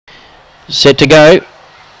Set to go.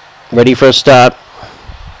 Ready for a start.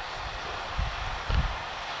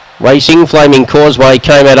 Racing, Flaming Causeway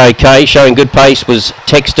came out okay. Showing good pace was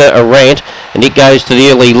Texter Arant, and it goes to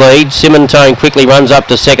the early lead. Simmentone quickly runs up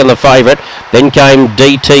to second, the favourite. Then came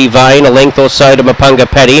DT Vane, a length or so to Mapunga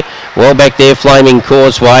Paddy. Well back there, Flaming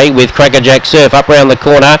Causeway with Crackerjack Surf up round the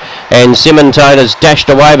corner, and Simmentone has dashed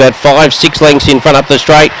away about 5-6 lengths in front up the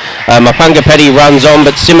straight. Mapunga Paddy runs on,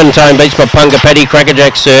 but Simmentone beats Mapunga Paddy.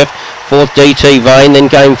 Crackerjack Surf, fourth DT Vane, then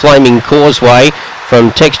came Flaming Causeway. From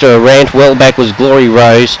Texter Arant, well back was Glory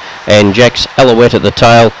Rose and Jack's Alouette at the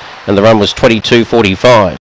tail, and the run was 22.45.